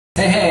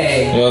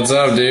Hey! What's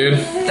up, dude?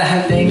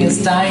 That thing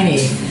is tiny.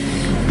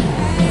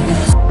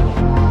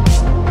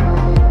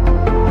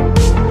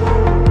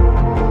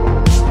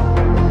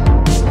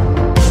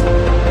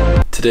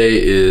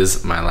 Today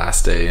is my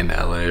last day in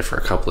LA for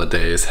a couple of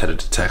days, headed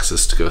to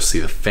Texas to go see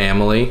the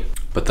family,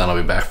 but then I'll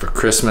be back for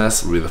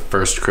Christmas. It'll be the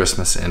first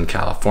Christmas in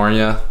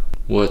California.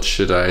 What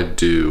should I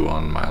do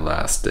on my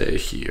last day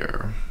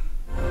here?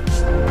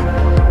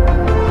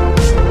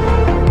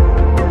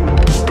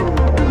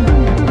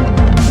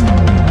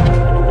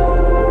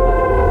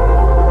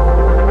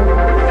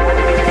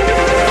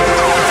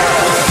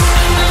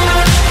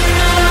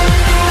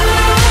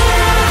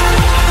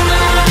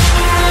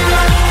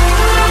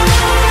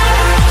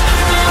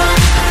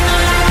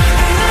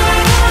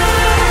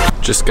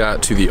 Just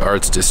got to the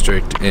Arts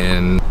District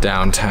in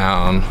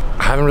downtown.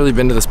 I haven't really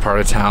been to this part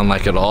of town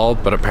like at all,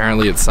 but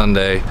apparently it's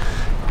Sunday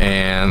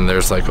and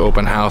there's like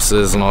open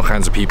houses and all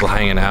kinds of people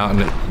hanging out,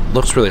 and it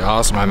looks really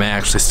awesome. I may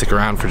actually stick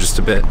around for just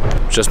a bit.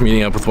 Just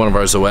meeting up with one of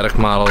our Zoetic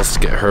models to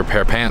get her a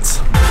pair of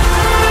pants.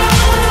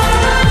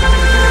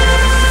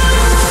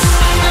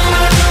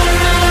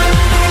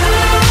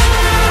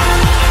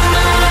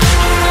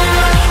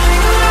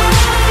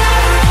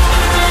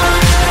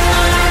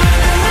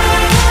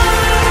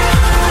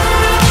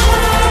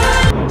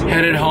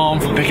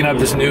 Picking up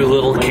this new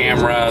little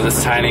camera,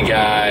 this tiny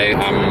guy.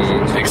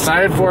 I'm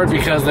excited for it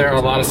because there are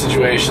a lot of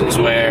situations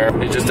where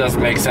it just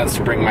doesn't make sense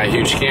to bring my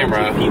huge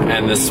camera,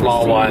 and this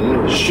small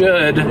one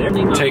should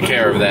take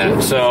care of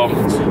that. So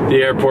the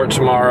airport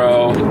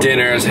tomorrow,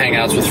 dinners,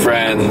 hangouts with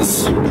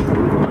friends.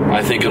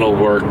 I think it'll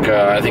work.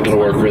 I think it'll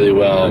work really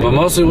well. But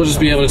mostly we'll just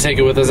be able to take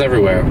it with us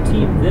everywhere,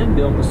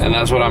 and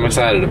that's what I'm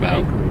excited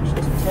about.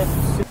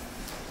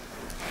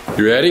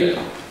 You ready?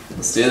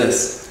 Let's do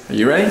this. Are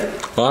you ready?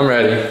 Well, I'm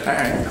ready.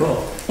 Alright,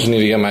 cool. Just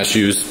need to get my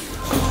shoes.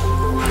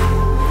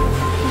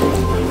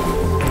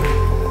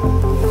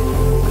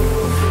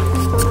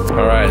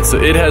 Alright,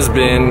 so it has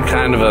been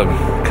kind of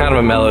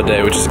a mellow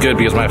day, which is good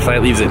because my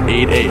flight leaves at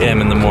 8 a.m.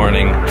 in the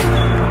morning,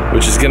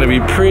 which is gonna be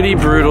pretty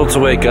brutal to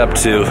wake up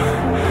to.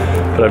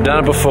 But I've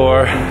done it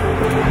before,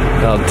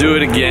 and I'll do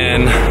it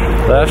again.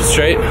 Left,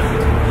 straight,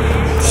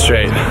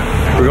 straight.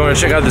 We're going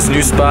to check out this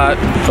new spot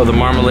called the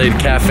Marmalade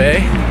Cafe.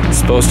 It's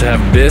supposed to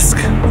have bisque,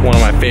 one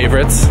of my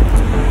favorites.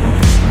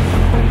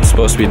 It's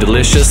supposed to be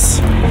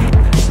delicious.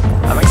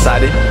 I'm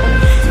excited.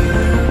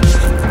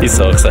 He's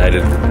so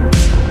excited.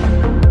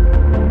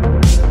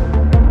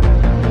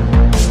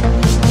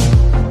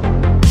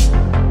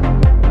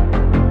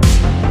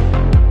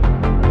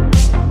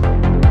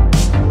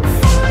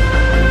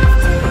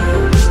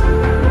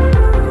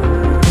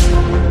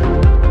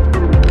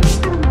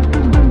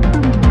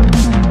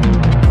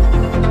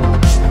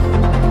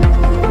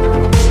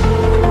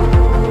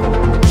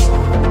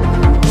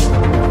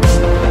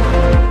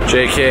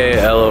 JK,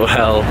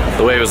 LOL,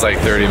 the wait was like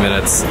 30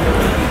 minutes.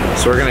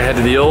 So we're gonna head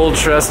to the old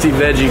trusty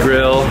veggie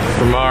grill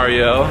for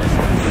Mario.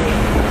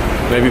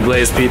 Maybe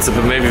Blaze Pizza,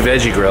 but maybe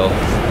Veggie Grill.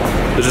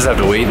 We'll just have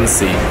to wait and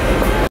see.